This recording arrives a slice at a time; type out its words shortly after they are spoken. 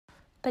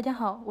大家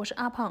好，我是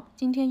阿胖，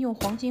今天用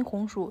黄金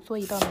红薯做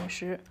一道美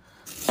食。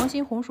黄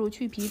金红薯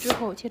去皮之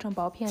后切成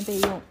薄片备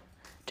用，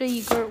这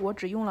一根我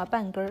只用了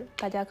半根，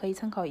大家可以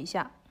参考一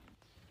下。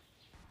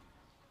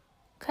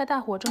开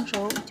大火蒸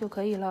熟就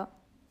可以了。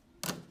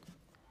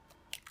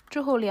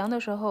之后凉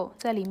的时候，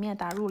在里面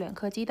打入2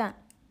颗鸡蛋，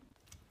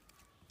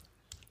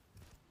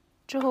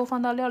之后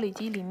放到料理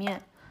机里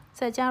面，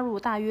再加入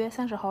大约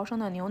30毫升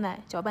的牛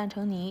奶，搅拌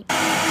成泥。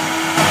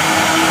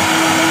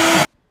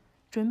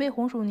准备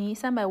红薯泥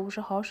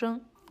350毫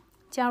升，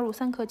加入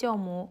3克酵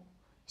母，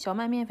小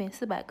麦面粉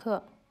400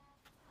克，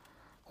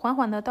缓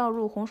缓地倒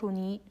入红薯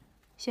泥，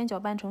先搅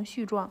拌成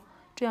絮状，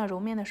这样揉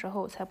面的时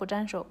候才不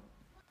粘手。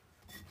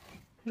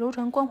揉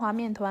成光滑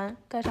面团，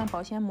盖上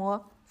保鲜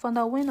膜，放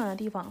到温暖的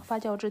地方发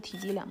酵至体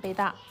积2倍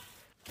大。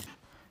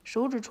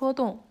手指戳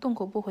动，洞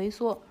口不回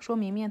缩，说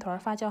明面团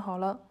发酵好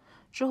了。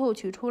之后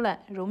取出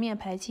来，揉面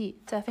排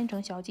气，再分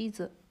成小剂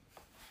子。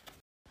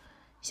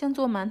像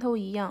做馒头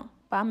一样，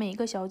把每一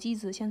个小剂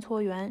子先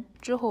搓圆，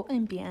之后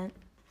摁扁。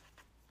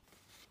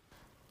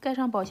盖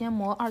上保鲜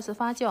膜，2次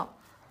发酵。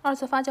2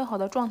次发酵好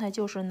的状态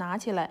就是拿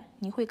起来，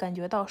你会感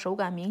觉到手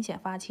感明显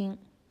发轻。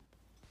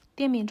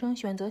电饼铛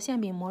选择馅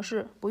饼模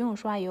式，不用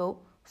刷油，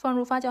放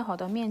入发酵好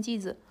的面剂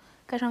子，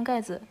盖上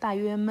盖子，大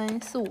约焖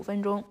4-5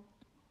分钟。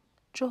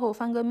之后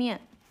翻个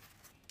面。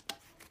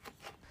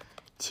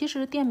其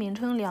实电饼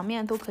铛两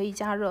面都可以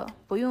加热，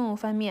不用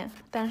翻面，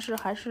但是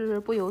还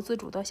是不由自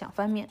主的想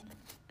翻面。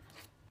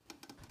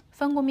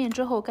翻过面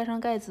之后，盖上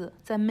盖子，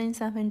再焖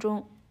3分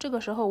钟。这个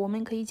时候我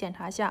们可以检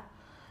查下，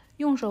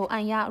用手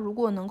按压，如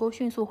果能够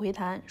迅速回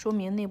弹，说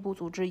明内部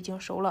组织已经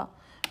熟了；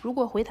如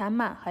果回弹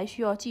慢，还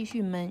需要继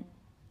续焖，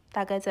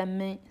大概再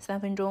焖3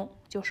分钟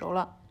就熟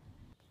了。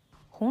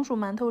红薯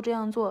馒头这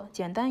样做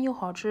简单又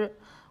好吃，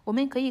我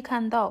们可以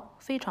看到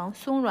非常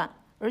松软，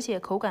而且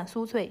口感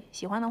酥脆，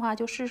喜欢的话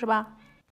就试试吧。